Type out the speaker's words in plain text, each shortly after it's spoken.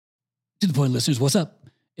To the point, listeners, what's up?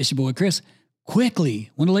 It's your boy, Chris.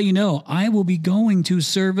 Quickly, want to let you know, I will be going to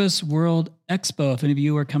Service World Expo if any of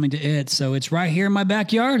you are coming to it. So it's right here in my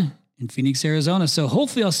backyard in Phoenix, Arizona. So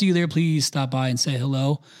hopefully I'll see you there. Please stop by and say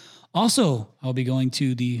hello. Also, I'll be going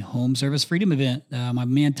to the Home Service Freedom event, my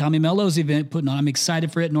man Tommy Mello's event putting on. I'm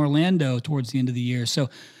excited for it in Orlando towards the end of the year. So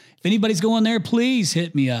if anybody's going there, please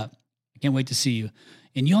hit me up. I can't wait to see you.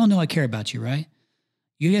 And you all know I care about you, right?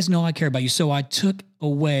 You guys know I care about you. So I took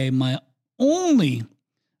away my only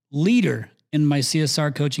leader in my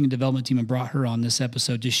CSR coaching and development team and brought her on this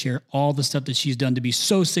episode to share all the stuff that she's done to be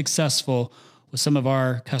so successful with some of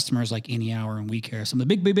our customers like Any Hour and WeCare, some of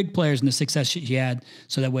the big players and the success she had.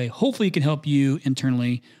 So that way, hopefully it can help you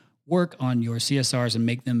internally work on your CSRs and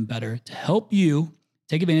make them better to help you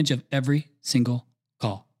take advantage of every single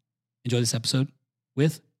call. Enjoy this episode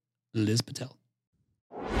with Liz Patel.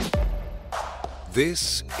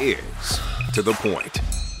 This is To The Point,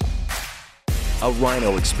 a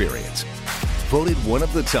Rhino experience. Voted one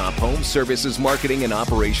of the top home services marketing and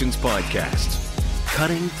operations podcasts.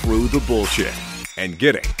 Cutting through the bullshit and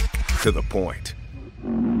getting to the point.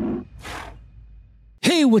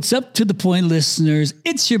 Hey, what's up, To The Point listeners?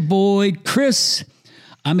 It's your boy, Chris.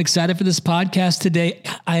 I'm excited for this podcast today.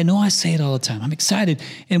 I know I say it all the time. I'm excited.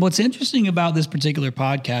 And what's interesting about this particular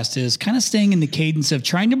podcast is kind of staying in the cadence of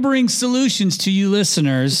trying to bring solutions to you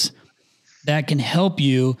listeners that can help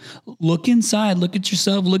you look inside, look at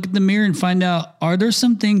yourself, look at the mirror and find out, are there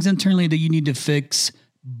some things internally that you need to fix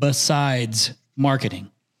besides marketing?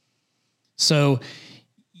 So,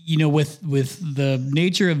 you know, with the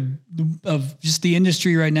nature of just the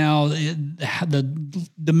industry right now, the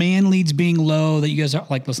demand leads being low, that you guys are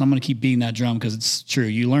like, listen, I'm going to keep beating that drum because it's true.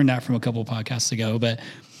 You learned that from a couple of podcasts ago, but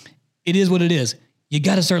it is what it is. You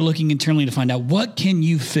got to start looking internally to find out what can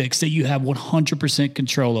you fix that you have 100%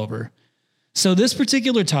 control over. So this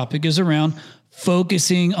particular topic is around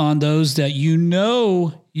focusing on those that you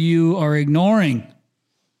know you are ignoring.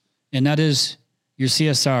 And that is your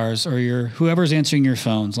CSRs or your whoever's answering your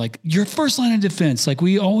phones, like your first line of defense. Like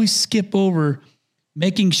we always skip over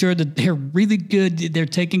making sure that they're really good, they're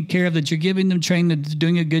taken care of, that you're giving them training, that they're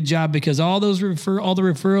doing a good job, because all the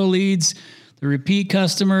referral leads, the repeat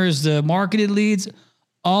customers, the marketed leads,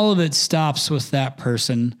 all of it stops with that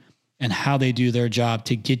person and how they do their job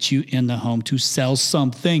to get you in the home to sell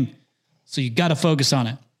something. So you got to focus on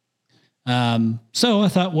it. So I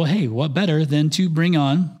thought, well, hey, what better than to bring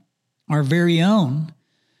on our very own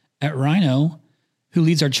at Rhino, who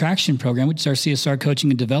leads our traction program, which is our CSR coaching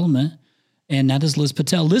and development. And that is Liz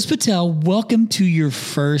Patel. Liz Patel, welcome to your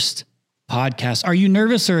first podcast. Are you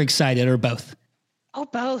nervous or excited or both? Oh,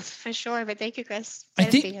 both for sure. But thank you, Chris. I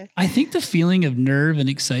think the feeling of nerve and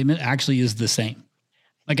excitement actually is the same.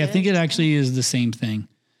 Like, I think it actually is the same thing.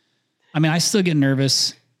 I mean, I still get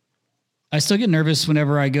nervous. I still get nervous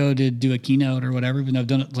whenever I go to do a keynote or whatever, even though I've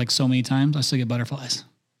done it like so many times. I still get butterflies.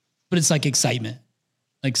 But it's like excitement.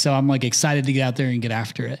 Like, so I'm like excited to get out there and get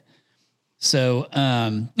after it. So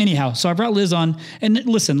anyhow, so I brought Liz on. And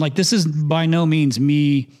listen, like, this is by no means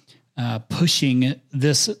me pushing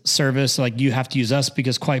this service. Like, you have to use us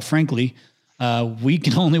because, quite frankly, we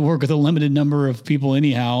can only work with a limited number of people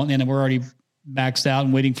anyhow. And we're already maxed out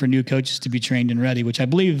and waiting for new coaches to be trained and ready, which I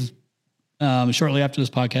believe shortly after this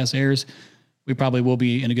podcast airs, we probably will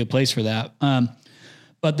be in a good place for that.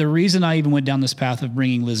 But the reason I even went down this path of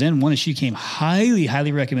bringing Liz in, one is she came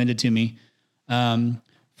highly recommended to me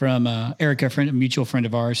from Erica, a mutual friend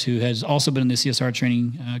of ours, who has also been in the CSR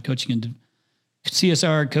training,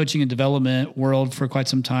 CSR coaching and development world for quite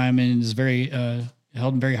some time, and is very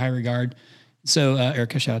held in very high regard. So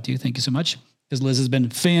Erica, shout out to you. Thank you so much. Because Liz has been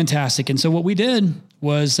fantastic. And so what we did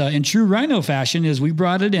was, in true Rhino fashion, is we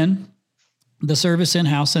brought it in, the service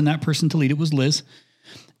in-house, and that person to lead it was Liz.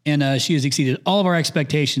 And she has exceeded all of our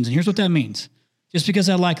expectations. And here's what that means. Just because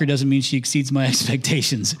I like her doesn't mean she exceeds my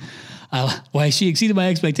expectations. Why she exceeded my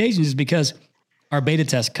expectations is because our beta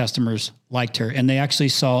test customers liked her, and they actually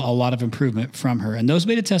saw a lot of improvement from her. And those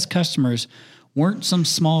beta test customers weren't some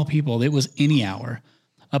small people. It was Any Hour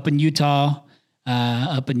up in Utah,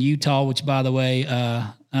 which, by the way,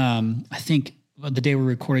 I think the day we're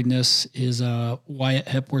recording this is Wyatt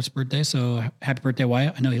Hepworth's birthday. So happy birthday,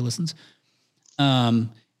 Wyatt. I know he listens.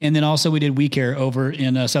 And then also we did WeCare over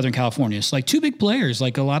in Southern California. So like two big players,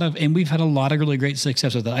 like and we've had a lot of really great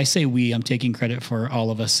success with that. I say I'm taking credit for all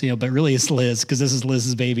of us, but really it's Liz, because this is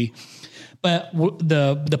Liz's baby. But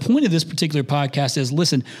the point of this particular podcast is,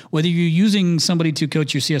 listen, whether you're using somebody to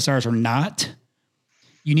coach your CSRs or not,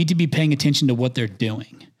 you need to be paying attention to what they're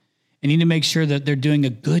doing. And you need to make sure that they're doing a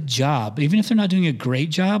good job. Even if they're not doing a great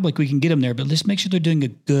job, like, we can get them there, but let's make sure they're doing a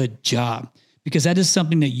good job. because that is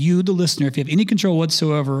something that you, the listener, if you have any control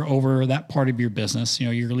whatsoever over that part of your business,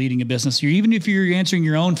 you're leading a business, even if you're answering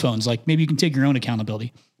your own phones, like maybe you can take your own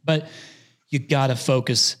accountability, but you got to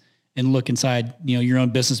focus and look inside, your own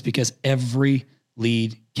business, because every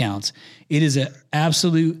lead counts. It is an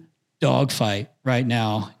absolute dogfight right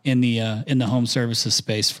now in the home services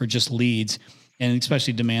space for just leads, and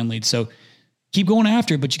especially demand leads. So keep going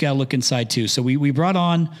after it, but you got to look inside too. So we brought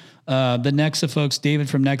on the Nexa folks, David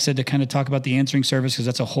from Nexa, to kind of talk about the answering service, because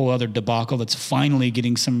that's a whole other debacle that's finally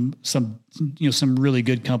getting some really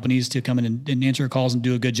good companies to come in and answer calls and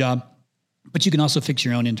do a good job. But you can also fix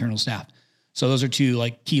your own internal staff. So those are two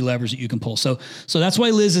like key levers that you can pull. So that's why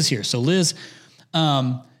Liz is here. So Liz,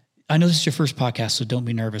 I know this is your first podcast, so don't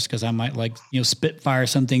be nervous, because I might spitfire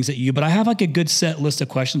some things at you, but I have like a good set list of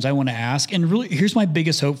questions I want to ask. And really, here's my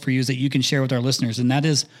biggest hope for you is that you can share with our listeners. And that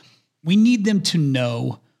is, we need them to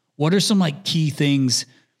know what are some like key things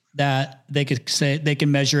that they could say they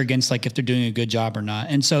can measure against, like if they're doing a good job or not.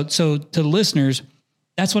 And so to the listeners,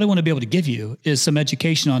 that's what I want to be able to give you, is some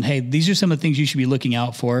education on, hey, these are some of the things you should be looking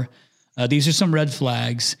out for. These are some red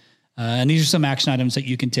flags. And these are some action items that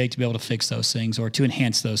you can take to be able to fix those things or to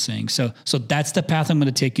enhance those things. So that's the path I'm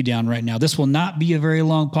going to take you down right now. This will not be a very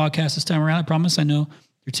long podcast this time around. I promise. I know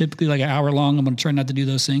they're typically like an hour long. I'm going to try not to do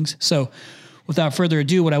those things. So without further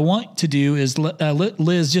ado, what I want to do is let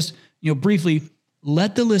Liz just, briefly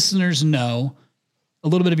let the listeners know a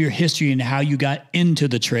little bit of your history and how you got into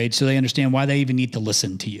the trade, so they understand why they even need to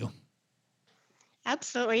listen to you.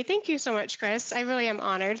 Absolutely. Thank you so much, Chris. I really am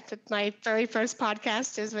honored that my very first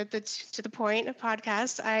podcast is with the To The Point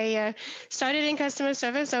podcast. I started in customer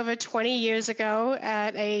service over 20 years ago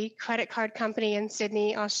at a credit card company in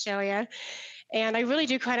Sydney, Australia. And I really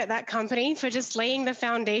do credit that company for just laying the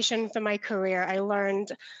foundation for my career. I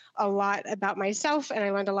learned a lot about myself, and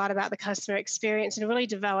I learned a lot about the customer experience, and really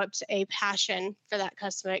developed a passion for that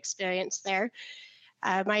customer experience there.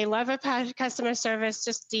 My love of customer service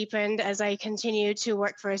just deepened as I continued to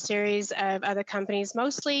work for a series of other companies,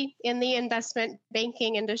 mostly in the investment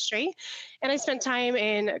banking industry. And I spent time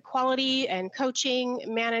in quality and coaching,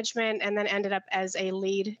 management, and then ended up as a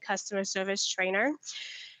lead customer service trainer.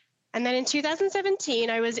 And then in 2017,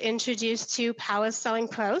 I was introduced to Power Selling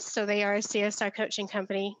Pros. So they are a CSR coaching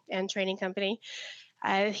company and training company.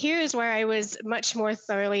 Here is where I was much more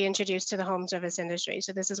thoroughly introduced to the home service industry.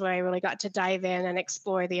 So this is where I really got to dive in and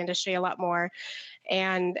explore the industry a lot more.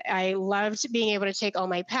 And I loved being able to take all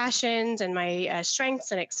my passions and my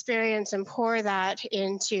strengths and experience and pour that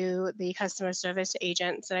into the customer service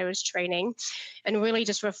agents that I was training, and really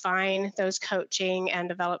just refine those coaching and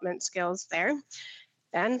development skills there.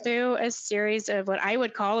 Then through a series of what I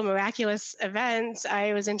would call miraculous events,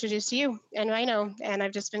 I was introduced to you and Rhino, and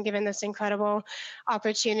I've just been given this incredible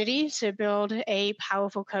opportunity to build a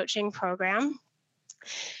powerful coaching program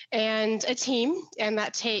and a team. And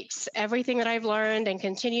that takes everything that I've learned and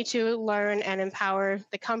continue to learn and empower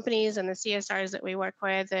the companies and the CSRs that we work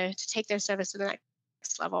with to take their service to the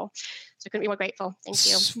next level. So I couldn't be more grateful. Thank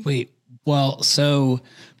you. Sweet. Well, so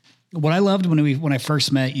what I loved when I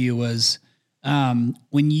first met you was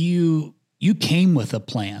when you came with a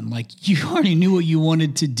plan. Like, you already knew what you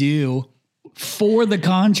wanted to do for the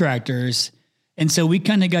contractors. And so we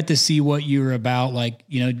kind of got to see what you were about, like,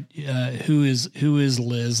 who is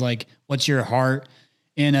Liz? Like, what's your heart?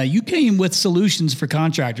 And you came with solutions for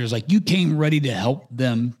contractors. Like, you came ready to help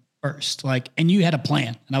them first, like, and you had a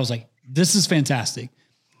plan. And I was like, this is fantastic.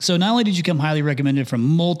 So not only did you come highly recommended from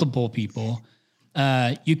multiple people,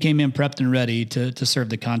 you came in prepped and ready to serve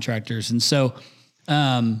the contractors. And so,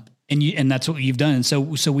 and that's what you've done. And so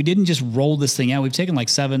we didn't just roll this thing out. We've taken like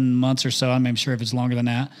 7 months or so. I'm sure if it's longer than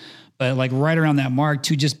that, but like right around that mark,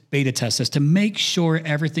 to just beta test this, to make sure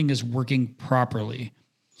everything is working properly.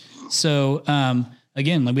 So,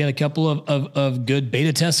 again, we had a couple of good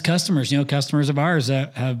beta test customers, customers of ours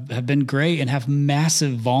that have been great and have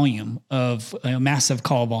massive volume of massive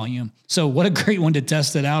call volume. So what a great one to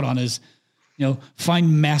test it out on is,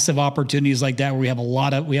 find massive opportunities like that where we have a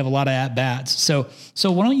lot of at bats. So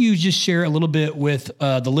why don't you just share a little bit with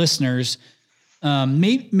the listeners,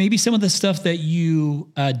 maybe some of the stuff that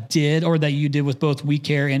you did or that you did with both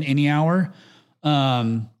WeCare and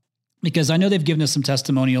AnyHour, because I know they've given us some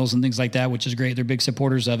testimonials and things like that, which is great. They're big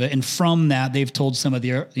supporters of it, and from that they've told some of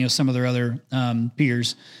their other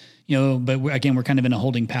peers, But again, we're kind of in a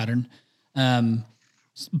holding pattern.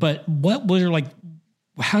 But what was like?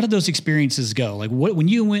 How did those experiences go? Like, when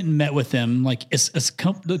you went and met with them, like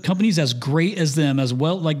the companies as great as them as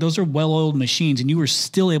well, like those are well-oiled machines, and you were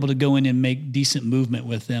still able to go in and make decent movement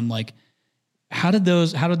with them. Like, how did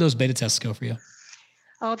those beta tests go for you?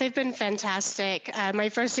 Oh, they've been fantastic. My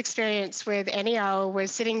first experience with NEL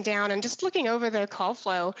was sitting down and just looking over their call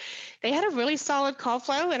flow. They had a really solid call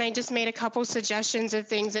flow, and I just made a couple suggestions of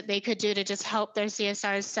things that they could do to just help their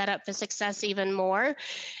CSRs set up for success even more.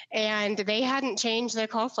 And they hadn't changed their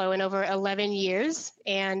call flow in over 11 years.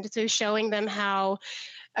 And through showing them how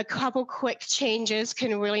a couple quick changes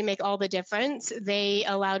can really make all the difference, they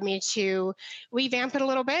allowed me to revamp it a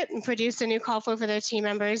little bit and produce a new call flow for their team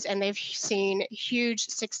members. And they've seen huge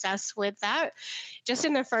success with that. Just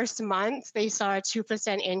in the first month, they saw a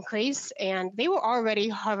 2% increase, and they were already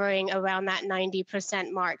hovering around that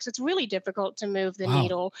 90% mark. So it's really difficult to move the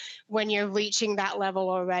needle when you're reaching that level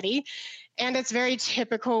already. And it's very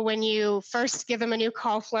typical when you first give them a new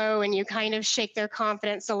call flow and you kind of shake their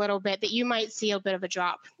confidence a little bit that you might see a bit of a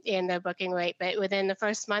drop in their booking rate. But within the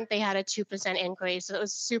first month, they had a 2% increase. So it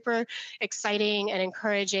was super exciting and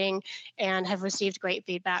encouraging, and have received great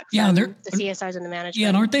feedback from the CSRs and the management. Yeah,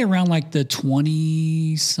 and aren't they around like the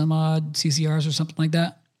 20 some odd CCRs or something like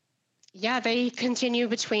that? Yeah, they continue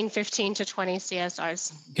between 15 to 20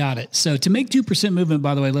 CSRs. Got it. So to make 2% movement,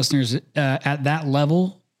 by the way, listeners, at that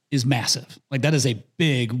level is massive. Like that is a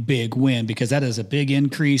big, big win, because that is a big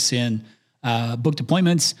increase in booked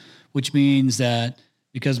appointments, which means that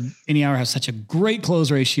because NER has such a great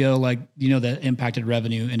close ratio, like, that impacted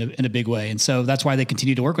revenue in a big way. And so that's why they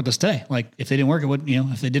continue to work with us today. Like if they didn't work,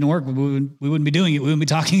 if they didn't work, we wouldn't be doing it. We wouldn't be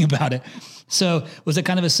talking about it. So was it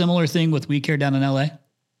kind of a similar thing with WeCare down in LA?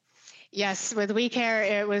 Yes, with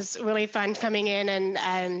WeCare, it was really fun coming in,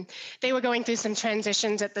 and they were going through some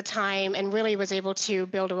transitions at the time, and really was able to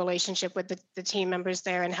build a relationship with the team members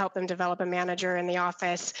there and help them develop a manager in the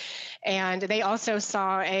office. And they also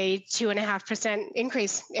saw a 2.5%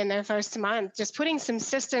 increase in their first month, just putting some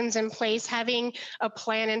systems in place, having a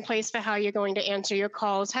plan in place for how you're going to answer your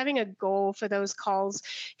calls, having a goal for those calls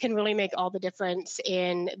can really make all the difference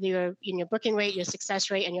in your booking rate, your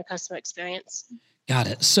success rate, and your customer experience. Got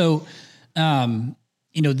it. So, this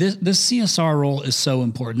CSR role is so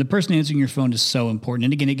important. The person answering your phone is so important.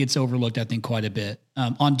 And again, it gets overlooked, I think, quite a bit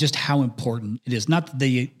on just how important it is. Not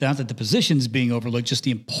that the position is being overlooked, just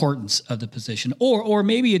the importance of the position. Or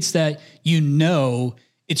maybe it's that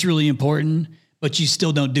it's really important, but you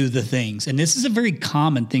still don't do the things. And this is a very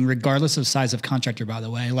common thing, regardless of size of contractor, by the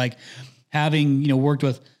way. Like having, worked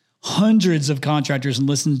with hundreds of contractors and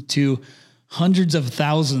listened to hundreds of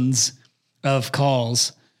thousands of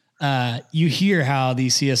calls, you hear how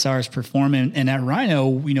these CSRs perform. And at Rhino,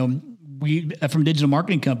 we from a digital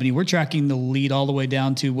marketing company, we're tracking the lead all the way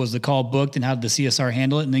down to, was the call booked and how did the CSR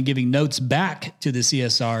handle it? And then giving notes back to the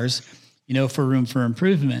CSRs, for room for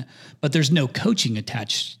improvement. But there's no coaching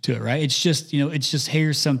attached to it, right? It's just,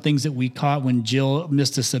 here's some things that we caught when Jill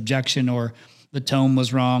missed a subjection, or the tone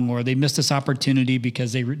was wrong, or they missed this opportunity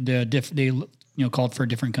because they called for a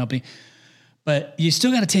different company. But you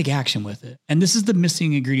still got to take action with it. And this is the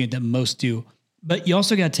missing ingredient that most do. But you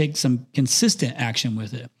also got to take some consistent action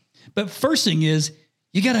with it. But first thing is,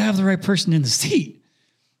 you got to have the right person in the seat.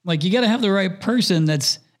 Like you got to have the right person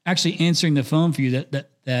that's actually answering the phone for you,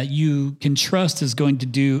 that you can trust is going to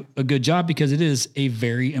do a good job, because it is a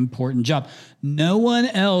very important job. No one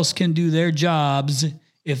else can do their jobs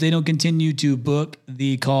if they don't continue to book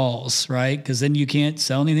the calls, right? Because then you can't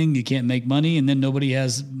sell anything, you can't make money, and then nobody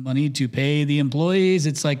has money to pay the employees.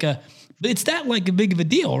 It's like it's that like a big of a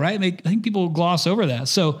deal, right? I think people gloss over that.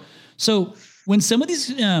 So when some of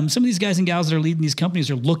these guys and gals that are leading these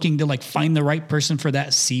companies are looking to like find the right person for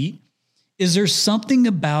that seat, is there something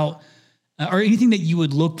about or anything that you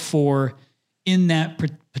would look for in that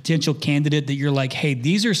potential candidate that you're like, hey,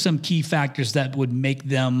 these are some key factors that would make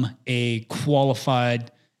them a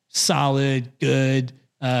qualified, solid, good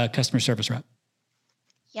customer service rep?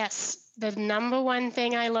 Yes. The number one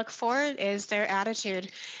thing I look for is their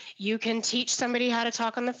attitude. You can teach somebody how to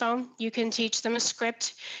talk on the phone. You can teach them a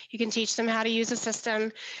script. You can teach them how to use a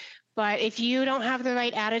system. But if you don't have the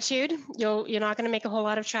right attitude, you're not going to make a whole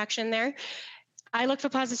lot of traction there. I look for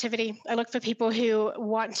positivity. I look for people who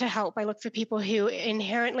want to help. I look for people who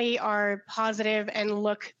inherently are positive and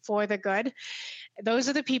look for the good. Those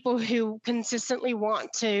are the people who consistently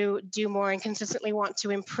want to do more and consistently want to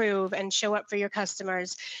improve and show up for your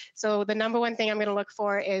customers. So the number one thing I'm going to look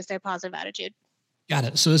for is their positive attitude. Got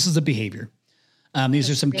it. So this is the behavior. These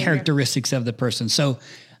are some characteristics of the person. So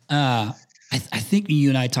I think you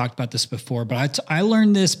and I talked about this before, but I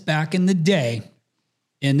learned this back in the day,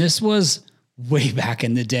 and this was way back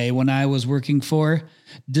in the day when I was working for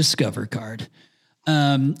Discover Card.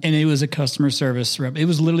 And it was a customer service rep. It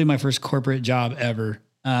was literally my first corporate job ever.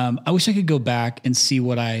 I wish I could go back and see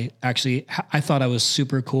what I thought I was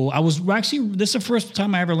super cool. This is the first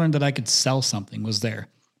time I ever learned that I could sell something was there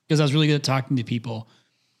because I was really good at talking to people.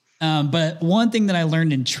 But one thing that I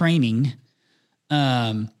learned in training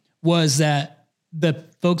was that the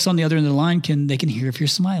folks on the other end of the line can hear if you're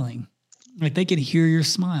smiling. Like they can hear your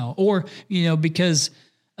smile or, because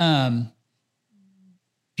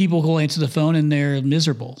people will answer the phone and they're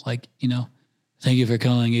miserable. Like, thank you for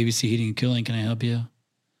calling ABC Heating and Cooling. Can I help you?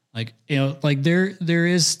 Like, there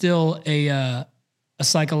is still a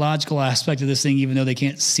psychological aspect of this thing, even though they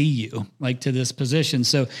can't see you like to this position.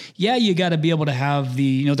 So yeah, you got to be able to have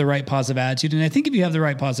the right positive attitude. And I think if you have the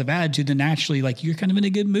right positive attitude, then naturally, like you're kind of in a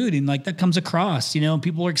good mood and like that comes across, and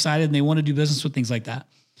people are excited and they want to do business with things like that.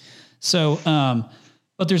 So,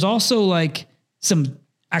 but there's also like some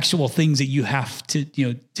actual things that you have to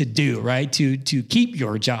do, right. To keep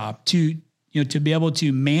your job, to be able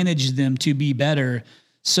to manage them, to be better.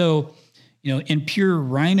 So, in pure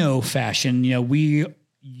Rhino fashion, we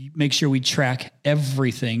make sure we track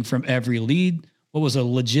everything from every lead. What was a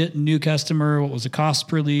legit new customer? What was the cost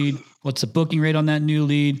per lead? What's the booking rate on that new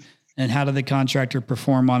lead? And how did the contractor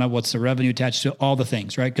perform on it? What's the revenue attached to all the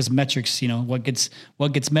things, right? Because metrics, what gets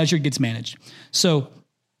measured gets managed. So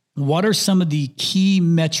what are some of the key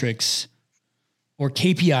metrics or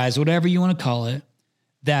KPIs, whatever you want to call it,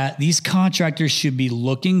 that these contractors should be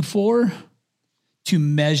looking for to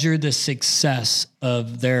measure the success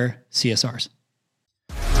of their CSRs?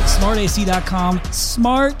 SmartAC.com,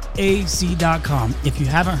 SmartAC.com. If you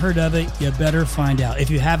haven't heard of it, you better find out.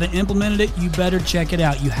 If you haven't implemented it, you better check it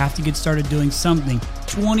out. You have to get started doing something.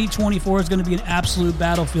 2024 is going to be an absolute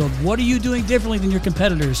battlefield. What are you doing differently than your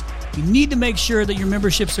competitors? You need to make sure that your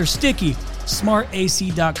memberships are sticky.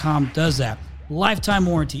 SmartAC.com does that. Lifetime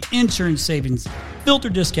warranty, insurance savings, filter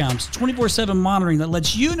discounts, 24/7 monitoring that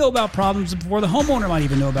lets you know about problems before the homeowner might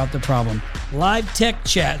even know about the problem. Live tech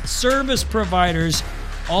chat, service providers,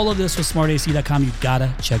 all of this with SmartAC.com. You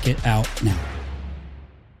gotta check it out now.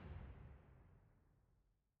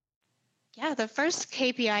 Yeah, the first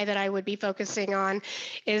KPI that I would be focusing on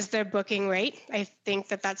is their booking rate. I think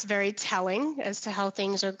that that's very telling as to how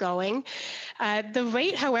things are going. The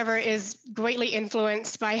rate, however, is greatly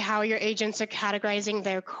influenced by how your agents are categorizing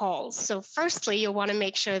their calls. So firstly, you'll want to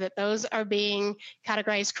make sure that those are being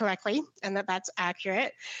categorized correctly and that that's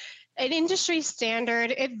accurate. An industry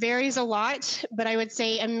standard, it varies a lot, but I would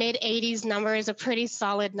say a mid-80s number is a pretty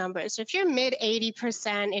solid number. So if you're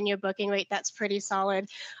mid-80% in your booking rate, that's pretty solid.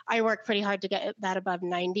 I work pretty hard to get that above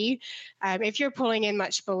 90. If you're pulling in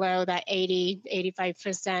much below that 80,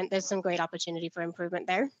 85%, there's some great opportunity for improvement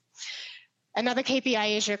there. Another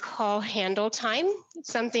KPI is your call handle time.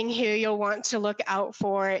 Something here you'll want to look out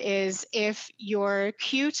for is if your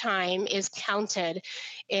queue time is counted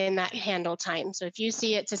in that handle time. So if you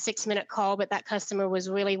see it's a 6-minute call, but that customer was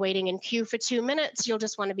really waiting in queue for 2 minutes, you'll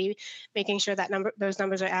just want to be making sure that those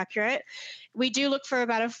numbers are accurate. We do look for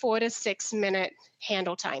about a 4 to 6 minute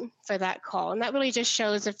handle time for that call. And that really just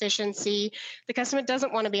shows efficiency. The customer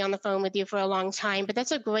doesn't want to be on the phone with you for a long time, but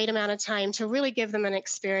that's a great amount of time to really give them an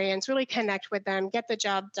experience, really connect with them, get the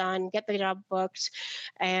job done, get the job booked,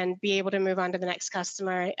 and be able to move on to the next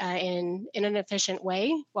customer in an efficient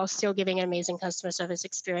way while still giving an amazing customer service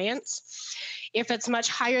experience. If it's much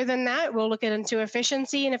higher than that, we'll look into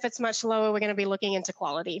efficiency. And if it's much lower, we're going to be looking into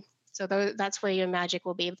quality. So that's where your magic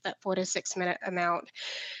will be, that 4 to 6 minute amount.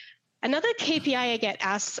 Another KPI I get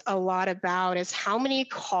asked a lot about is how many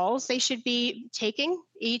calls they should be taking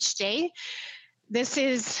each day. This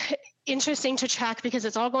is interesting to track because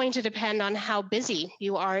it's all going to depend on how busy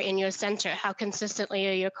you are in your center, how consistently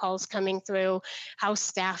are your calls coming through, how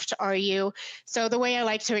staffed are you. So the way I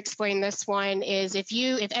like to explain this one is if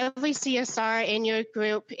every CSR in your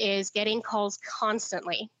group is getting calls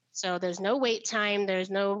constantly, so there's no wait time, there's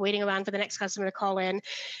no waiting around for the next customer to call in,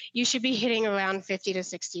 you should be hitting around 50 to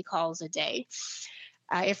 60 calls a day.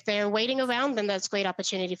 If they're waiting around, then that's a great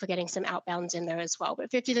opportunity for getting some outbounds in there as well.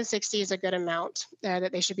 But 50 to 60 is a good amount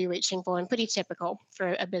that they should be reaching for and pretty typical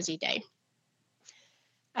for a busy day.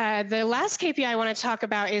 The last KPI I want to talk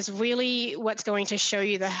about is really what's going to show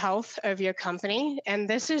you the health of your company, and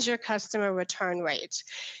this is your customer return rate.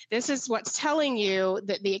 This is what's telling you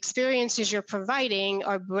that the experiences you're providing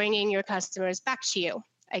are bringing your customers back to you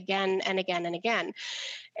again and again and again.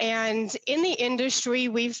 And in the industry,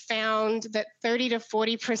 we've found that 30 to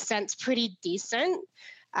 40% is pretty decent.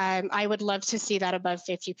 I would love to see that above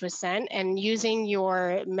 50%, and using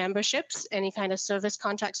your memberships, any kind of service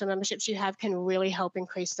contracts or memberships you have can really help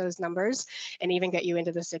increase those numbers and even get you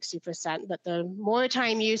into the 60%. But the more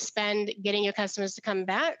time you spend getting your customers to come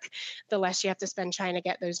back, the less you have to spend trying to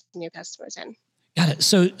get those new customers in. Got it.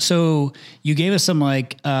 So you gave us some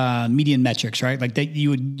like median metrics, right? Like that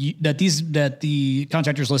that the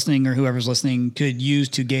contractors listening or whoever's listening could use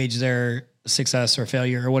to gauge their success or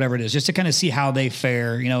failure or whatever it is, just to kind of see how they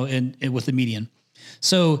fare, in with the median.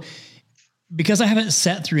 So because I haven't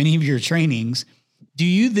sat through any of your trainings, do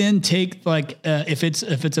you then take like if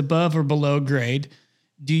it's above or below grade,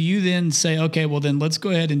 do you then say, okay, well then let's go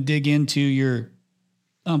ahead and dig into your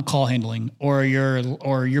call handling or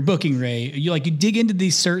your booking rate? You dig into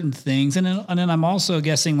these certain things. And then I'm also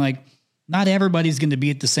guessing like not everybody's going to be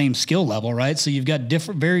at the same skill level, right? So you've got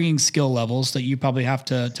different varying skill levels that you probably have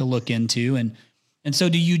to look into. And so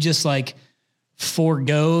do you just like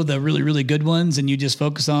forego the really, really good ones and you just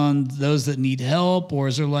focus on those that need help? Or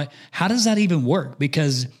is there like, how does that even work?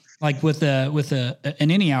 Because like with an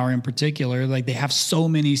Any Hour in particular, like they have so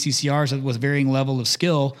many CCRs with varying level of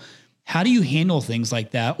skill. How do you handle things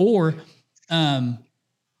like that? Or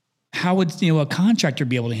how would a contractor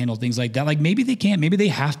be able to handle things like that? Like maybe they can't, maybe they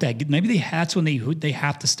have to, that's when they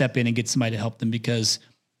have to step in and get somebody to help them because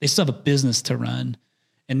they still have a business to run.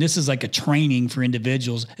 And this is like a training for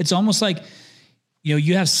individuals. It's almost like,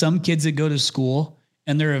 you have some kids that go to school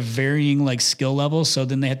and they're of varying like skill levels. So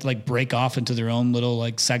then they have to like break off into their own little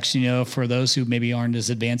like section, for those who maybe aren't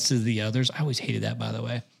as advanced as the others. I always hated that, by the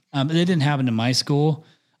way. It didn't happen in my school.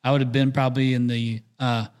 I would have been probably in the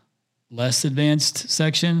less advanced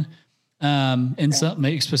section, in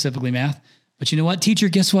some, specifically math. But you know what, teacher,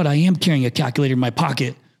 guess what? I am carrying a calculator in my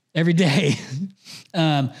pocket every day.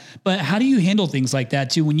 But how do you handle things like that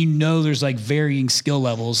too, when there's like varying skill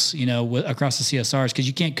levels, across the CSRs, because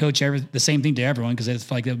you can't coach the same thing to everyone because I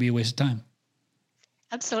feel like that would be a waste of time.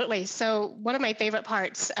 Absolutely. So one of my favorite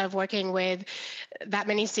parts of working with that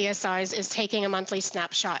many CSRs is taking a monthly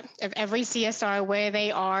snapshot of every CSR, where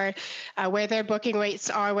they are, where their booking rates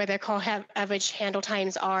are, where their call average handle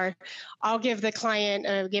times are. I'll give the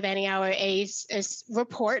client, give Any Hour a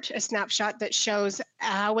report, a snapshot that shows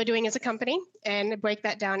how we're doing as a company and break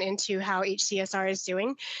that down into how each CSR is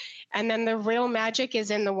doing. And then the real magic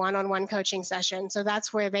is in the one-on-one coaching session. So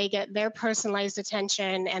that's where they get their personalized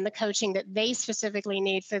attention and the coaching that they specifically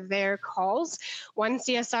need for their calls. One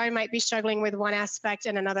CSR might be struggling with one aspect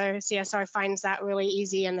and another CSR finds that really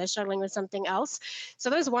easy and they're struggling with something else. So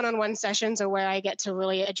those one-on-one sessions are where I get to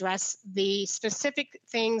really address the specific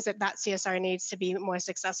things that CSR needs to be more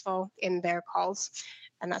successful in their calls.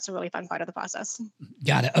 And that's a really fun part of the process.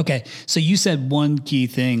 Got it. Okay. So you said one key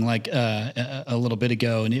thing like a little bit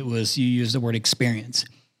ago, and it was, you used the word experience.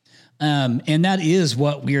 And that is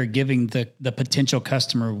what we are giving the potential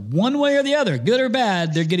customer, one way or the other, good or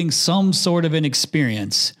bad. They're getting some sort of an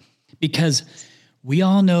experience, because we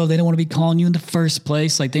all know they don't want to be calling you in the first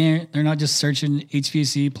place. Like they're not just searching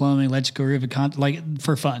HVAC, plumbing, electrical, like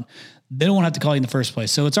for fun. They don't want to have to call you in the first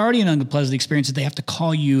place. So it's already an unpleasant experience that they have to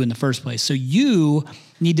call you in the first place. So you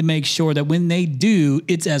need to make sure that when they do,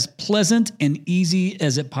 it's as pleasant and easy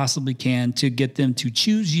as it possibly can to get them to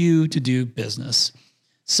choose you to do business.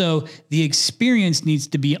 So the experience needs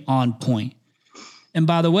to be on point. And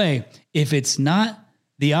by the way, if it's not,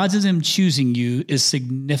 the odds of them choosing you is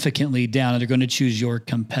significantly down, and they're going to choose your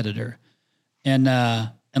competitor. And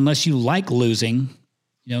unless you like losing,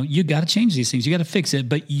 you got to change these things. You got to fix it,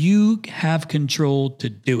 but you have control to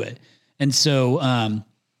do it. And so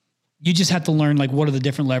you just have to learn like what are the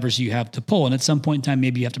different levers you have to pull. And at some point in time,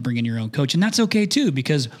 maybe you have to bring in your own coach, and that's okay too,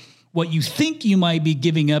 because what you think you might be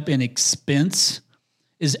giving up in expense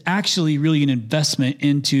is actually really an investment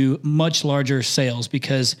into much larger sales,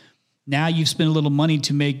 because now you've spent a little money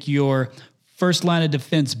to make your first line of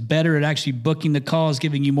defense better at actually booking the calls,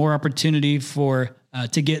 giving you more opportunity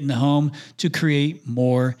to get in the home, to create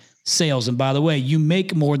more sales. And by the way, you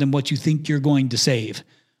make more than what you think you're going to save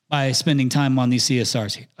by spending time on these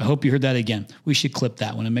CSRs. I hope you heard that again. We should clip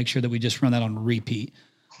that one and make sure that we just run that on repeat.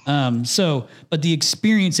 But the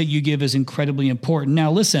experience that you give is incredibly important.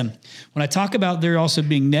 Now, listen, when I talk about there also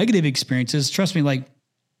being negative experiences, trust me, like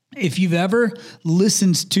if you've ever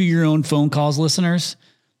listened to your own phone calls, listeners,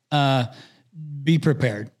 be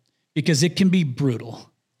prepared, because it can be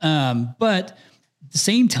brutal. But at the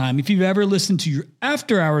same time, if you've ever listened to your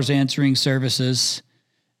after hours answering services,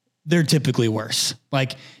 they're typically worse.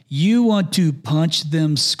 Like you want to punch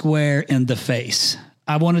them square in the face.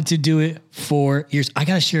 I wanted to do it for years. I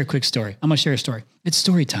got to share a quick story. I'm going to share a story. It's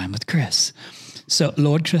story time with Chris. So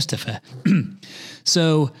Lord Christopher.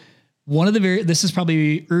 So this is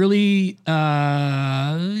probably early,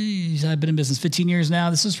 I've been in business 15 years now.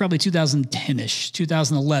 This is probably 2010-ish,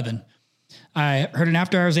 2011. I heard an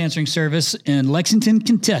after hours answering service in Lexington,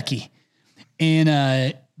 Kentucky.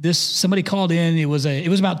 And somebody called in. It was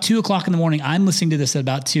about 2:00 in the morning. I'm listening to this at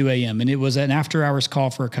about 2 a.m. and it was an after hours call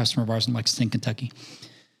for a customer of ours in Lexington, Kentucky.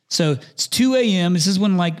 So it's 2 a.m. This is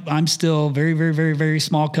when I'm still very, very, very, very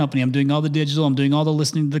small company. I'm doing all the digital. I'm doing all the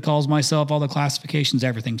listening to the calls myself, all the classifications,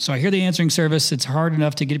 everything. So I hear the answering service. It's hard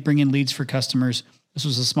enough to bring in leads for customers. This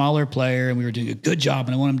was a smaller player and we were doing a good job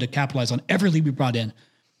and I want them to capitalize on every lead we brought in.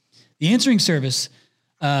 The answering service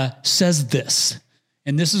says this,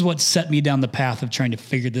 and this is what set me down the path of trying to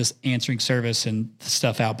figure this answering service and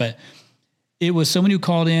stuff out. But it was someone who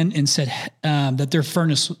called in and said that their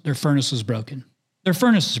furnace was broken. Their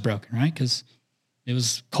furnace was broken, right? Because it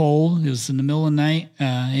was cold. It was in the middle of the night.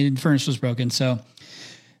 And the furnace was broken. So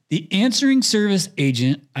the answering service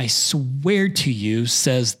agent, I swear to you,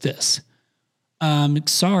 says this.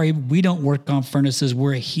 Sorry, we don't work on furnaces.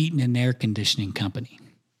 We're a heating and air conditioning company.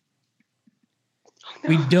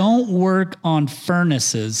 We don't work on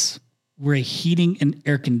furnaces. We're a heating and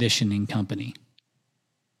air conditioning company.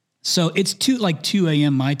 So it's 2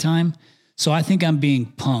 a.m. my time. So I think I'm being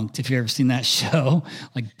punked. If you've ever seen that show,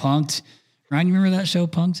 like Punked. Ryan, you remember that show,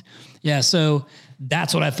 Punked? Yeah. So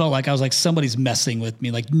that's what I felt like. I was like, somebody's messing with me.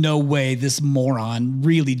 Like, no way this moron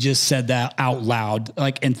really just said that out loud,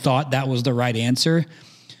 and thought that was the right answer.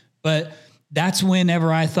 But that's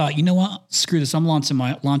whenever I thought, you know what, screw this. I'm launching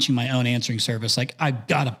my own answering service. Like, I've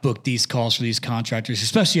got to book these calls for these contractors,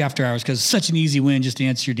 especially after hours, because it's such an easy win just to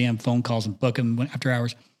answer your damn phone calls and book them after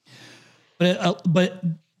hours. But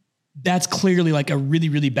that's clearly like a really,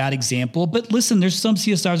 really bad example. But listen, there's some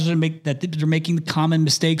CSRs that are making common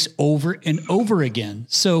mistakes over and over again.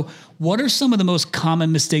 So what are some of the most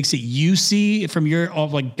common mistakes that you see from your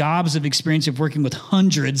gobs of experience of working with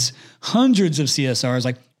hundreds of CSRs?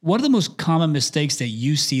 Like, what are the most common mistakes that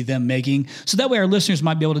you see them making? So that way our listeners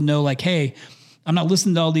might be able to know, like, hey, I'm not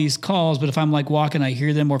listening to all these calls, but if I'm walking, I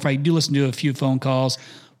hear them, or if I do listen to a few phone calls,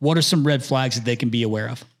 what are some red flags that they can be aware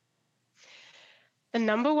of? The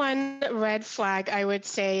number one red flag, I would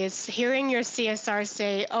say, is hearing your CSR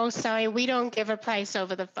say, oh, sorry, we don't give a price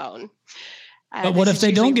over the phone. But what if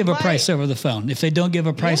they don't give a price over the phone? If they don't give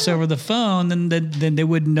a price over the phone, then they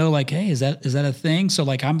wouldn't know, hey, is that a thing? So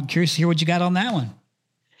I'm curious to hear what you got on that one.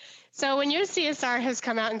 So when your CSR has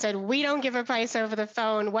come out and said, we don't give a price over the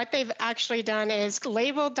phone, what they've actually done is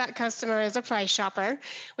labeled that customer as a price shopper,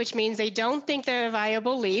 which means they don't think they're a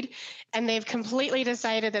viable lead. And they've completely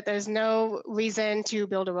decided that there's no reason to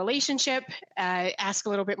build a relationship, ask a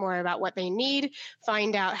little bit more about what they need,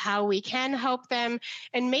 find out how we can help them,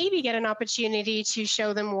 and maybe get an opportunity to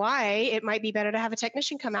show them why it might be better to have a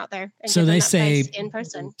technician come out there and give them that price in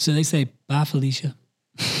person. So they say, bye, Felicia.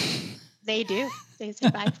 They do. They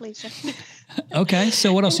say, bye, Felicia. Okay.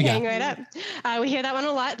 So what else you got? Hang right up. We hear that one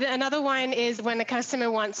a lot. Another one is when the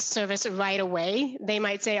customer wants service right away. They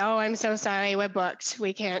might say, oh, I'm so sorry, we're booked.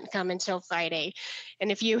 We can't come until Friday.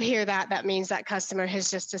 And if you hear that, that means that customer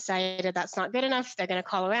has just decided that's not good enough. They're going to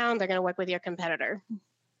call around. They're going to work with your competitor.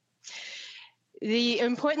 The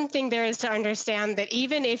important thing there is to understand that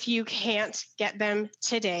even if you can't get them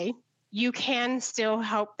today, you can still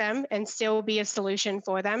help them and still be a solution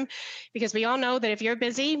for them, because we all know that if you're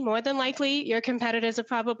busy, more than likely your competitors are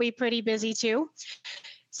probably pretty busy too.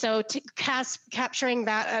 So capturing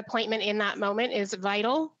that appointment in that moment is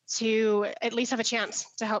vital to at least have a chance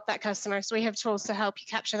to help that customer. So we have tools to help you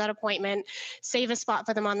capture that appointment, save a spot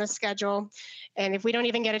for them on the schedule. And if we don't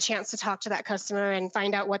even get a chance to talk to that customer and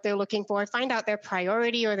find out what they're looking for, find out their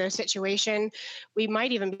priority or their situation, we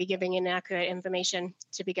might even be giving inaccurate information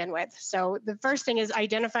to begin with. So the first thing is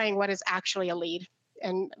identifying what is actually a lead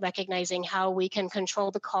and recognizing how we can control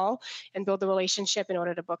the call and build the relationship in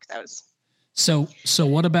order to book those. So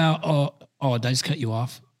what about, did I just cut you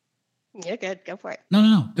off? You're good. Go for it.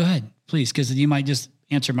 No. Go ahead, please, because you might just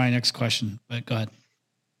answer my next question, but go ahead.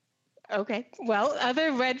 Okay. Well,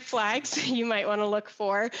 other red flags you might want to look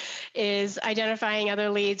for is identifying other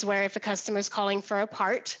leads where if a customer is calling for a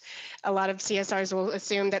part, a lot of CSRs will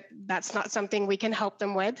assume that that's not something we can help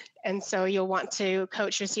them with. And so you'll want to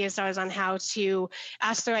coach your CSRs on how to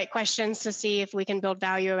ask the right questions to see if we can build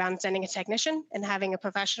value around sending a technician and having a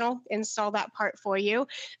professional install that part for you.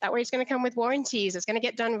 That way it's going to come with warranties. It's going to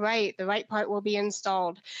get done right. The right part will be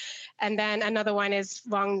installed. And then another one is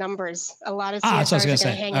wrong numbers. A lot of CSRs are going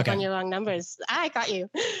to hang up on your wrong numbers. I got you.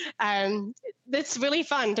 It's really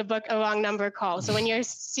fun to book a wrong number call. So when your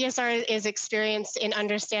CSR is experienced in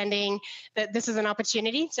understanding that this is an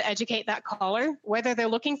opportunity to educate that caller, whether they're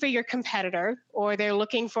looking for your competitor or they're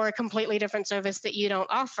looking for a completely different service that you don't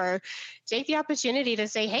offer, take the opportunity to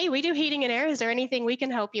say, hey, we do heating and air. Is there anything we can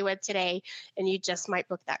help you with today? And you just might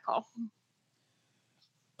book that call.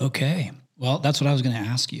 Okay. Well, that's what I was going to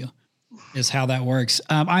ask you. is how that works.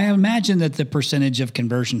 I imagine that the percentage of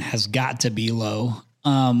conversion has got to be low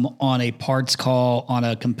on a parts call, on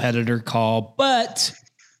a competitor call, but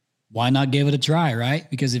why not give it a try, right?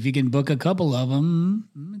 Because if you can book a couple of them,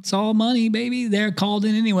 it's all money, baby. They're called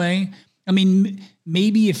in anyway. I mean,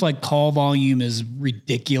 maybe if like call volume is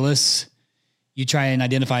ridiculous, you try and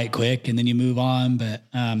identify it quick and then you move on. But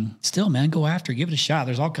still, man, go after it. Give it a shot.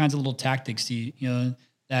 There's all kinds of little tactics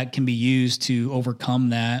that can be used to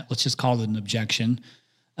overcome that. Let's just call it an objection,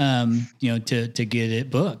 to get it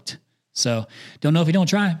booked. So don't know if you don't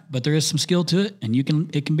try, but there is some skill to it, and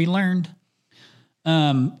it can be learned.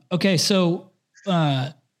 Okay. So,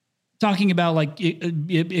 talking about like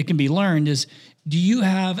it can be learned is, do you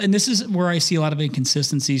have, and this is where I see a lot of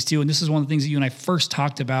inconsistencies too. And this is one of the things that you and I first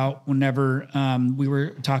talked about whenever, we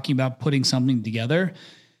were talking about putting something together.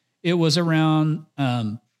 It was around,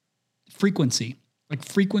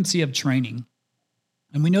 frequency of training.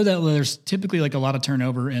 And we know that there's typically like a lot of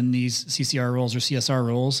turnover in these CCR roles or CSR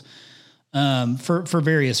roles, for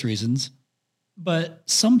various reasons. But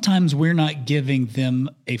sometimes we're not giving them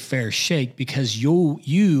a fair shake because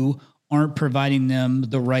you aren't providing them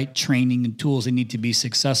the right training and tools they need to be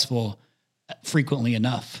successful frequently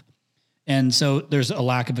enough. And so there's a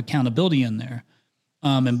lack of accountability in there.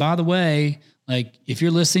 And by the way, like if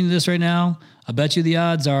you're listening to this right now, I bet you the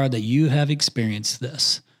odds are that you have experienced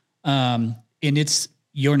this. And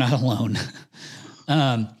you're not alone.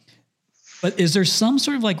 But is there some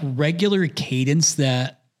sort of like regular cadence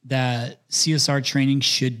that CSR training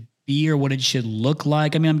should be, or what it should look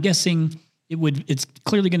like? I mean, I'm guessing it's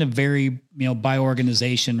clearly going to vary, by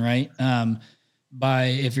organization, right? By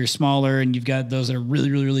if you're smaller and you've got those that are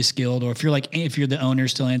really, really, really skilled, or if you're the owner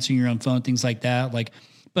still answering your own phone, things like that.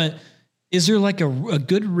 But is there like a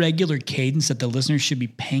good regular cadence that the listeners should be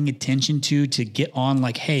paying attention to get on?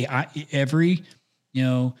 Like, hey,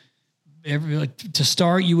 to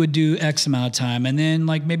start, you would do X amount of time. And then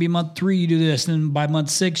like maybe month 3, you do this. And then by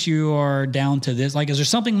month 6, you are down to this. Like, is there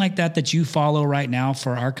something like that you follow right now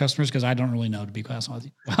for our customers? Cause I don't really know, to be quite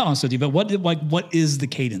honest with you, but what is the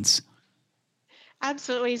cadence?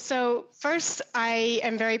 Absolutely. So first, I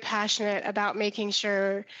am very passionate about making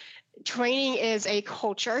sure training is a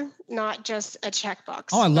culture, not just a checkbox.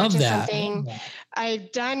 Oh, I love that. Something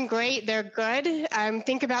I've done great. They're good.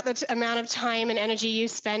 Think about the amount of time and energy you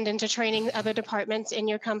spend into training other departments in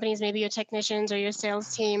your companies, maybe your technicians or your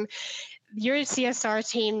sales team. Your CSR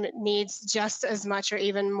team needs just as much or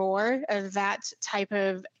even more of that type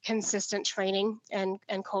of consistent training and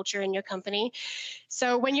culture in your company.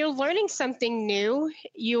 So when you're learning something new,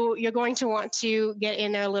 you're going to want to get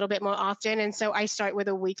in there a little bit more often. And so I start with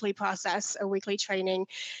a weekly process, a weekly training.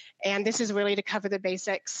 And this is really to cover the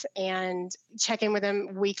basics and check in with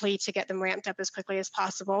them weekly to get them ramped up as quickly as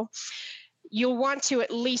possible. You'll want to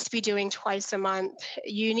at least be doing twice a month.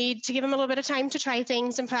 You need to give them a little bit of time to try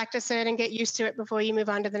things and practice it and get used to it before you move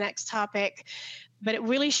on to the next topic. But it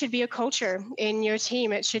really should be a culture in your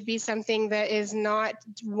team. It should be something that is not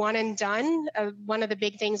one and done. One of the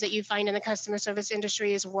big things that you find in the customer service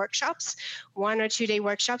industry is workshops, 1 or 2 day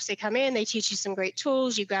workshops. They come in, they teach you some great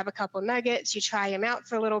tools, you grab a couple nuggets, you try them out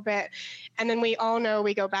for a little bit, and then we all know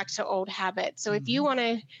we go back to old habits. So if you want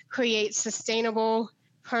to create sustainable,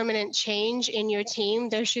 permanent change in your team,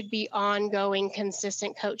 there should be ongoing,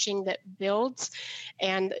 consistent coaching that builds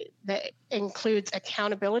and that includes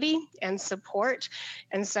accountability and support.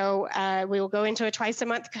 And so we will go into a twice a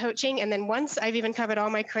month coaching. And then once I've even covered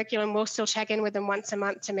all my curriculum, we'll still check in with them once a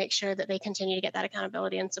month to make sure that they continue to get that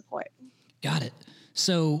accountability and support. Got it.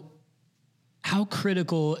 So how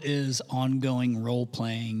critical is ongoing role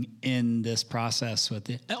playing in this process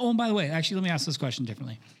with it? Oh, and by the way, actually, let me ask this question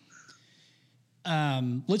differently.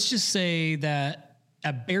 Let's just say that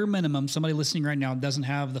at bare minimum, somebody listening right now doesn't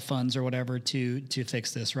have the funds or whatever to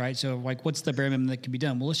fix this, right? So like, what's the bare minimum that can be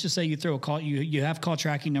done? Well, let's just say you throw a call, you have call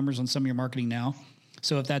tracking numbers on some of your marketing now.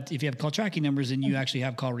 So if you have call tracking numbers and you actually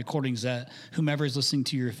have call recordings that whomever is listening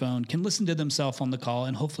to your phone can listen to themselves on the call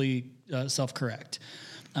and hopefully self-correct.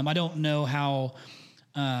 I don't know how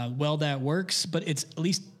well that works, but it's at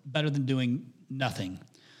least better than doing nothing.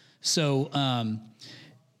 So,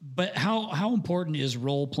 but how important is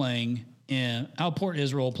role playing in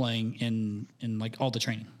like all the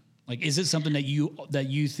training? Like, is it something that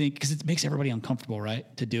you think, because it makes everybody uncomfortable, right,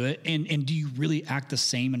 to do it? And do you really act the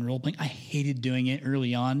same in role playing? I hated doing it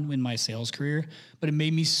early on in my sales career, but it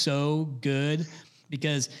made me so good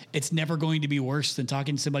because it's never going to be worse than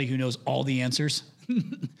talking to somebody who knows all the answers.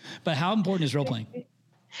 But how important is role playing?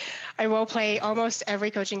 I role play almost every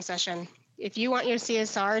coaching session. if you want your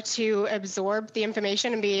CSR to absorb the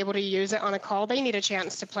information and be able to use it on a call, they need a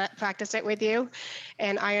chance to practice it with you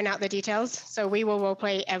and iron out the details. So we will role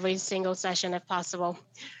play every single session if possible.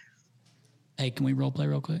 Hey, can we role play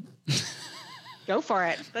real quick? Go for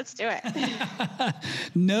it. Let's do it.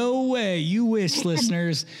 No way. You wish,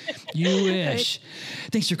 listeners. You wish.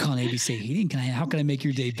 Thanks for calling ABC Heating. How can I make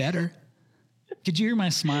your day better? Could you hear my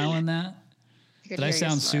smile in that? Did I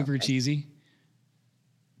sound super cheesy?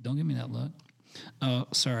 Don't give me that look. Oh,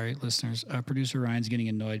 sorry, listeners. Producer Ryan's getting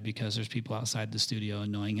annoyed because there's people outside the studio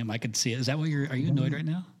annoying him. I could see it. Is that what are you annoyed right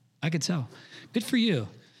now? I could tell. Good for you.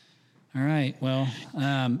 All right. Well,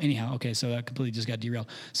 anyhow, okay. So that completely just got derailed.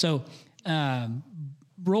 So,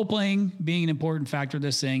 role playing being an important factor of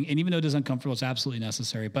this thing. And even though it is uncomfortable, it's absolutely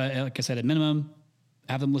necessary. But like I said, at minimum,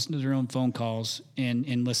 have them listen to their own phone calls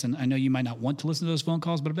and listen. I know you might not want to listen to those phone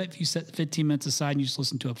calls, but I bet if you set 15 minutes aside and you just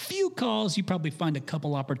listen to a few calls, you probably find a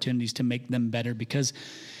couple opportunities to make them better, because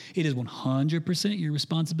it is 100% your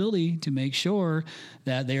responsibility to make sure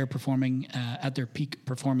that they are performing at their peak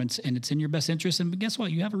performance, and it's in your best interest. And guess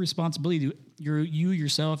what? You have a responsibility to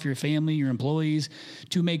yourself, your family, your employees,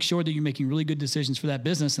 to make sure that you're making really good decisions for that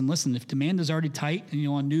business. And listen, if demand is already tight and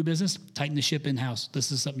on new business, tighten the ship in-house.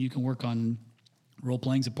 This is something you can work on. Role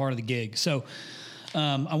playing is a part of the gig. So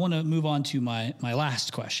I want to move on to my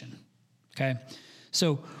last question. Okay.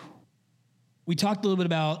 So we talked a little bit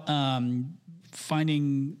about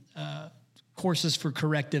finding courses for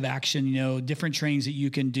corrective action, different trainings that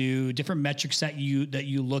you can do, different metrics that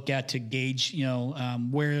you look at to gauge,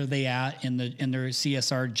 where are they at in their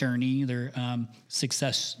CSR journey, their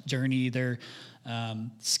success journey, their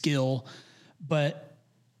skill. But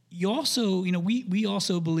you also, we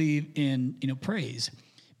also believe in, praise,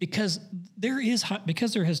 because there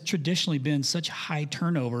has traditionally been such high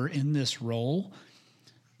turnover in this role.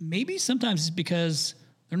 Maybe sometimes it's because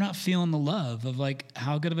they're not feeling the love of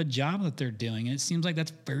how good of a job that they're doing. And it seems like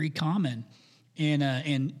that's very common.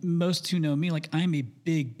 And most who know me, I'm a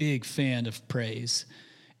big, big fan of praise.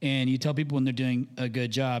 And you tell people when they're doing a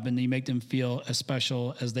good job, and you make them feel as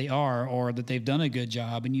special as they are, or that they've done a good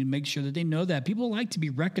job, and you make sure that they know that. People like to be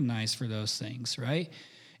recognized for those things, right?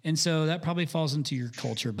 And so that probably falls into your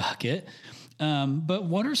culture bucket. But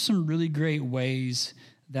what are some really great ways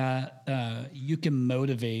that you can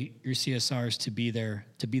motivate your CSRs to be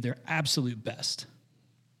their absolute best?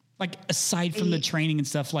 Aside from the training and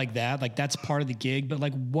stuff like that, that's part of the gig, but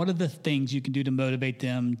what are the things you can do to motivate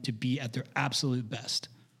them to be at their absolute best?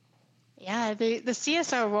 Yeah, the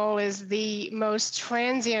CSR role is the most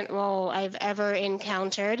transient role I've ever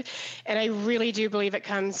encountered. And I really do believe it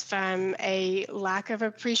comes from a lack of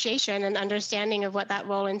appreciation and understanding of what that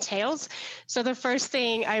role entails. So the first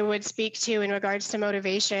thing I would speak to in regards to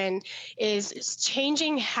motivation is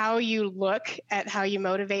changing how you look at how you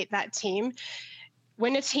motivate that team.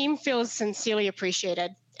 When a team feels sincerely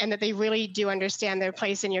appreciated, and that they really do understand their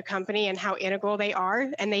place in your company and how integral they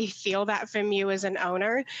are, and they feel that from you as an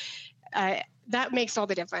owner, that makes all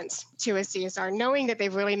the difference to a CSR, knowing that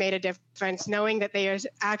they've really made a difference, knowing that they are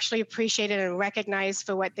actually appreciated and recognized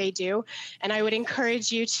for what they do. And I would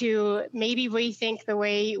encourage you to maybe rethink the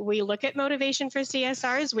way we look at motivation for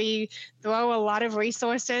CSRs. We throw a lot of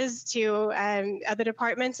resources to other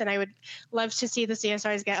departments, and I would love to see the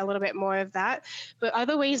CSRs get a little bit more of that. But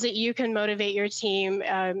other ways that you can motivate your team,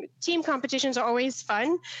 team competitions are always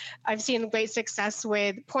fun. I've seen great success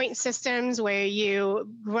with point systems where you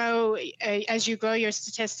grow, as you grow your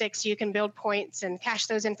statistics, you can build points and cash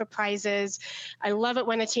those in for prizes. I love it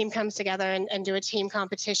when a team comes together and do a team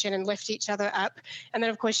competition and lift each other up. And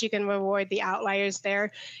then, of course, you can reward the outliers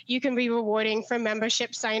there. You can be rewarding for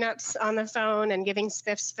membership signups on the phone and giving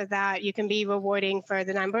spiffs for that. You can be rewarding for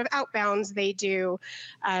the number of outbounds they do,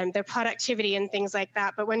 their productivity and things like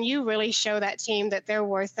that. But when you really show that team that they're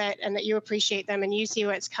worth it and that you appreciate them and you see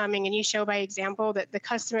what's coming and you show by example that the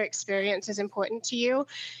customer experience is important to you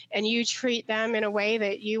and you treat them in a way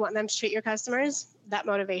that you want them to treat your customers, that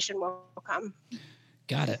motivation will come.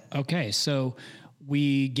 Got it. Okay. So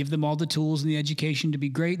we give them all the tools and the education to be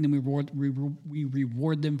great, and then we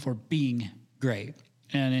reward them for being great.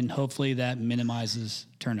 And then hopefully that minimizes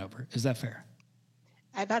turnover. Is that fair?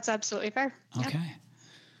 That's absolutely fair. Okay. Yeah.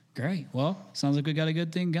 Great. Well, sounds like we got a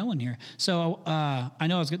good thing going here. So I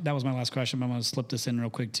know that was my last question, but I'm going to slip this in real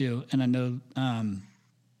quick too. And I know I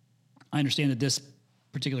understand that this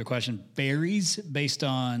particular question varies based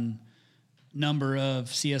on number of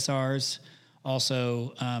CSRs,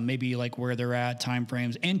 also maybe where they're at,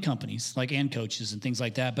 timeframes, and companies, and coaches and things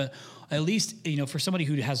like that. But at least, for somebody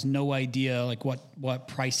who has no idea what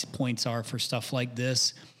price points are for stuff like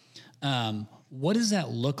this, what does that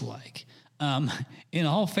look like? In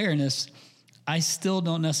all fairness, I still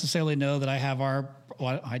don't necessarily know that I have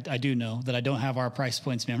I do know that I don't have our price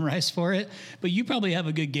points memorized for it, but you probably have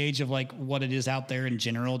a good gauge of like what it is out there in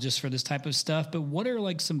general, just for this type of stuff. But what are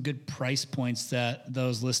like some good price points that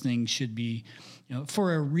those listening should be,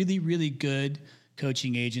 for a really, really good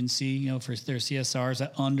coaching agency, for their CSRs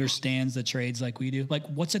that understands the trades like we do? Like,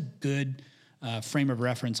 what's a good frame of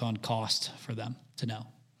reference on cost for them to know?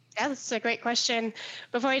 Yeah, that's a great question.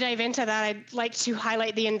 Before I dive into that, I'd like to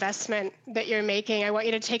highlight the investment that you're making. I want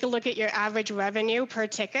you to take a look at your average revenue per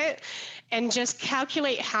ticket and just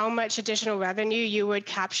calculate how much additional revenue you would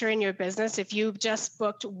capture in your business if you just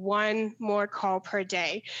booked one more call per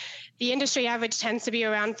day. The industry average tends to be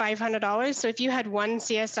around $500. So if you had one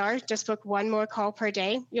CSR, just book one more call per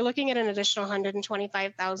day, you're looking at an additional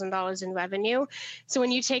 $125,000 in revenue. So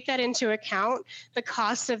when you take that into account, the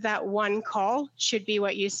cost of that one call should be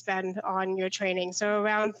what you spend on your training. So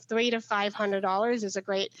around $300 to $500 is a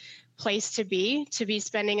great place to be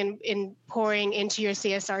spending in pouring into your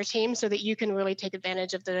CSR team so that you can really take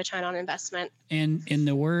advantage of the return on investment. And in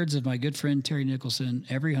the words of my good friend Terry Nicholson,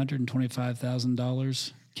 every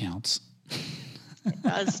 $125,000 counts. It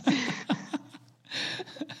does.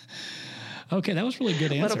 Okay, that was really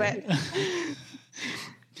good answer. A little bit.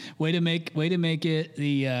 Way to make it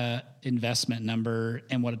the investment number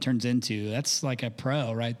and what it turns into. That's like a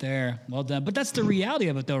pro right there. Well done. But that's the reality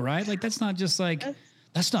of it though, right? Like that's not just like,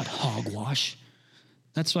 that's not hogwash.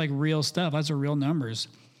 That's like real stuff. Those are real numbers.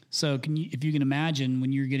 So if you can imagine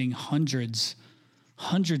when you're getting hundreds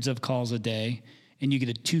of calls a day and you get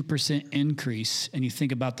a 2% increase and you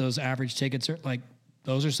think about those average tickets, are like,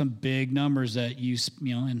 those are some big numbers that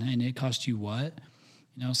and it costs you what?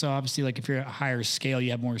 So obviously, like if you're at a higher scale,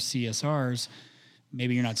 you have more CSRs.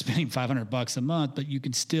 Maybe you're not spending $500 a month, but you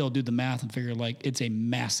can still do the math and figure like it's a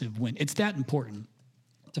massive win. It's that important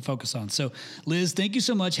to focus on. So, Liz, thank you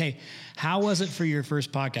so much. Hey, how was it for your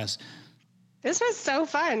first podcast? This was so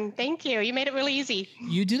fun. Thank you. You made it really easy.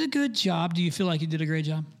 You did a good job. Do you feel like you did a great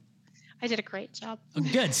job? I did a great job. Oh,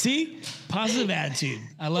 good. See? Positive attitude.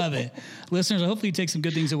 I love it. Listeners, hopefully you take some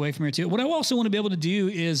good things away from here too. What I also want to be able to do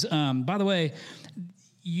is, by the way,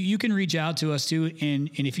 you can reach out to us too.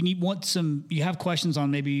 And if you have questions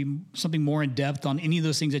on maybe something more in depth on any of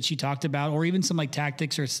those things that she talked about, or even some like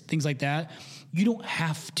tactics or things like that, you don't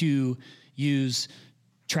have to use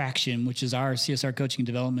Traction, which is our CSR coaching and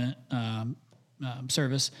development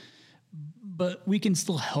service, but we can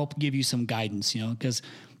still help give you some guidance, because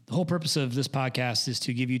the whole purpose of this podcast is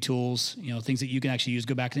to give you tools, things that you can actually use,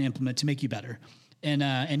 go back and implement to make you better.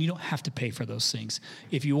 And you don't have to pay for those things.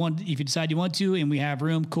 If you decide you want to, and we have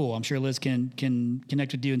room, cool. I'm sure Liz can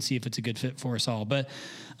connect with you and see if it's a good fit for us all. But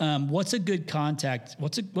what's a good contact?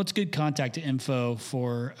 What's good contact info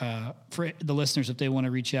for the listeners if they want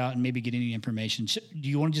to reach out and maybe get any information? Do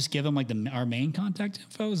you want to just give them like our main contact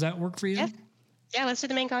info? Does that work for you? Yeah, let's do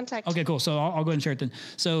the main contact. Okay, cool. So I'll go ahead and share it then.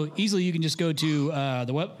 So easily you can just go to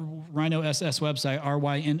the Rhino SS website,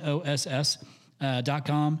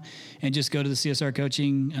 RYNOSS.com, and just go to the CSR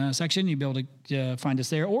coaching section. You'll be able to find us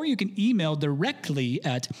there. Or you can email directly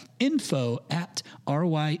at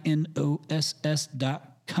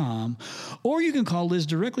info@rynoss.com. Or you can call Liz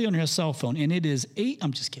directly on her cell phone, and it is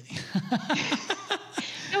I'm just kidding.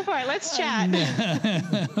 Go for it. Let's chat.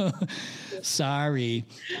 Sorry.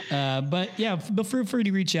 But yeah, feel free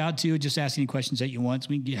to reach out to, just ask any questions that you want.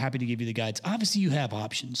 We'd be happy to give you the guides. Obviously, you have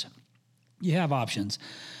options.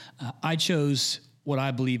 I chose what I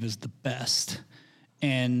believe is the best.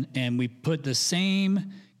 And we put the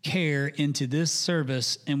same care into this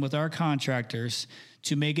service and with our contractors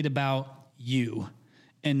to make it about you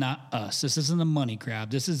and not us. This isn't a money grab.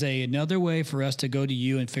 This is another way for us to go to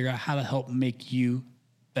you and figure out how to help make you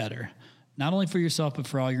better. Not only for yourself, but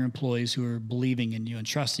for all your employees who are believing in you and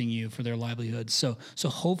trusting you for their livelihoods. So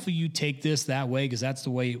hopefully you take this that way, because that's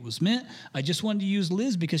the way it was meant. I just wanted to use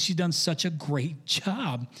Liz because she's done such a great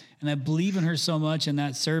job, and I believe in her so much in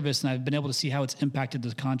that service, and I've been able to see how it's impacted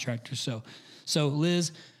the contractors. So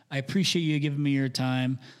Liz, I appreciate you giving me your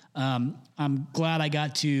time. I'm glad I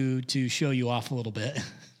got to show you off a little bit.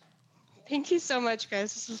 Thank you so much,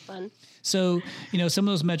 Chris. This was fun. So, some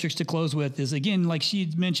of those metrics to close with is, again, like she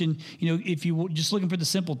mentioned, if you were just looking for the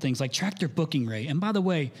simple things like track their booking rate. And by the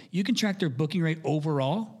way, you can track their booking rate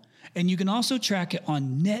overall, and you can also track it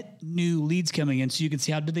on net new leads coming in. So you can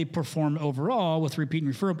see how did they perform overall with repeat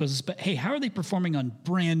and referral business, but hey, how are they performing on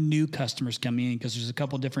brand new customers coming in? Because there's a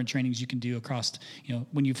couple of different trainings you can do across,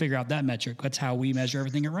 when you figure out that metric. That's how we measure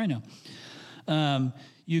everything at Rhino.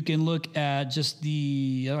 You can look at just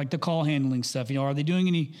the call handling stuff. Are they doing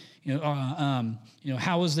any,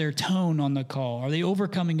 how is their tone on the call? Are they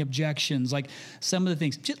overcoming objections? Like some of the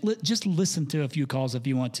things, just listen to a few calls if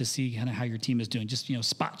you want to see kind of how your team is doing. Just,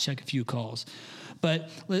 spot check a few calls. But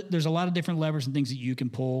there's a lot of different levers and things that you can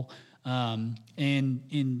pull. And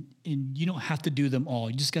you don't have to do them all.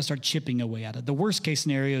 You just got to start chipping away at it. The worst case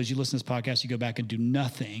scenario is you listen to this podcast, you go back and do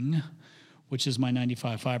nothing, which is my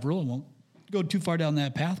 95-5 rule. I won't go too far down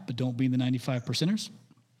that path, but don't be the 95%ers.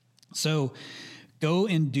 So go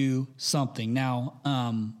and do something. Now,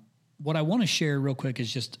 what I want to share real quick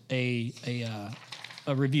is just a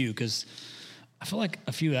review, because I feel like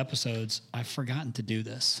a few episodes I've forgotten to do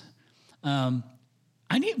this. We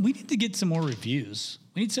need to get some more reviews.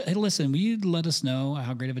 We need to, hey, listen, will you let us know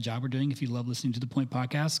how great of a job we're doing if you love listening to the Point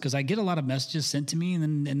Podcast? Because I get a lot of messages sent to me,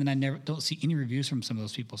 and then I don't see any reviews from some of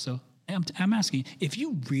those people. So I'm asking, if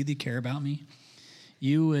you really care about me,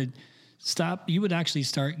 you would actually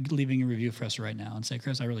start leaving a review for us right now and say,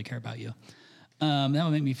 Chris, I really care about you. That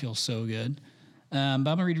would make me feel so good. But I'm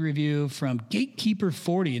going to read a review from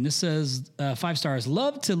Gatekeeper40, and this says 5 stars.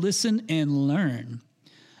 Love to listen and learn.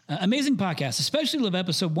 Amazing podcast, especially love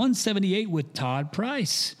episode 178 with Todd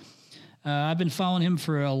Price. I've been following him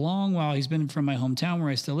for a long while. He's been from my hometown where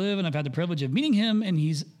I still live, and I've had the privilege of meeting him, and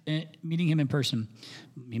meeting him in person.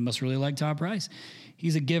 He must really like Todd Price.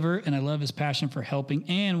 He's a giver, and I love his passion for helping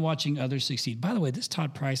and watching others succeed. By the way, this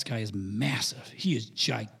Todd Price guy is massive. He is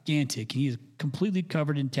gigantic. He is completely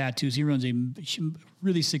covered in tattoos. He runs a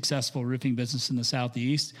really successful roofing business in the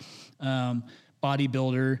Southeast.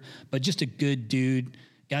 Bodybuilder, but just a good dude.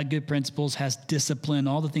 Got good principles, has discipline,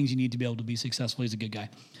 all the things you need to be able to be successful. He's a good guy.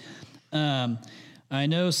 I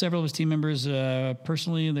know several of his team members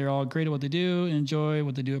personally. They're all great at what they do and enjoy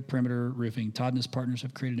what they do at Perimeter Roofing. Todd and his partners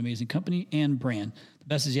have created an amazing company and brand. The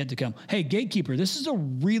best is yet to come. Hey, Gatekeeper, this is a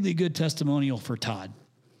really good testimonial for Todd.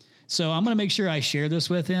 So I'm going to make sure I share this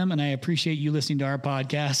with him, and I appreciate you listening to our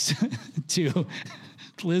podcast too.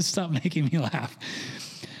 Liz, stop making me laugh.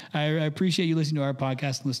 I appreciate you listening to our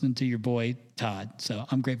podcast and listening to your boy, Todd. So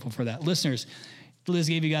I'm grateful for that. Listeners, Liz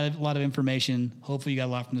gave you a lot of information. Hopefully you got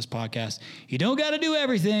a lot from this podcast. You don't got to do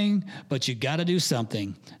everything, but you got to do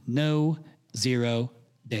something. No 0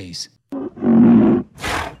 days.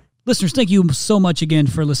 Listeners, thank you so much again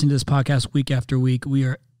for listening to this podcast week after week. We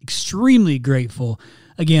are extremely grateful.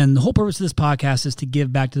 Again, the whole purpose of this podcast is to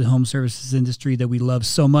give back to the home services industry that we love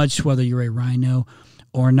so much, whether you're a Rhino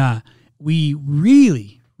or not. We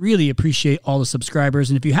really appreciate all the subscribers.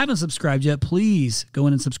 And if you haven't subscribed yet, please go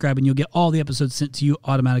in and subscribe, and you'll get all the episodes sent to you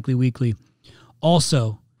automatically weekly.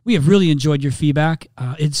 Also, we have really enjoyed your feedback.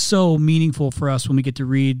 It's so meaningful for us when we get to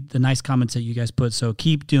read the nice comments that you guys put. So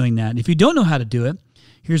keep doing that. And if you don't know how to do it,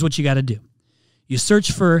 here's what you got to do. You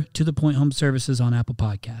search for To The Point Home Services on Apple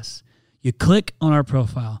Podcasts. You click on our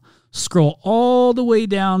profile, scroll all the way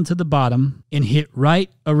down to the bottom, and hit write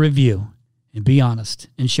a review. And be honest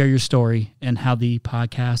and share your story and how the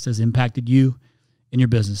podcast has impacted you and your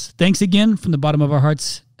business. Thanks again from the bottom of our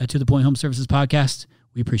hearts at To The Point Home Services Podcast.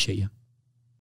 We appreciate you.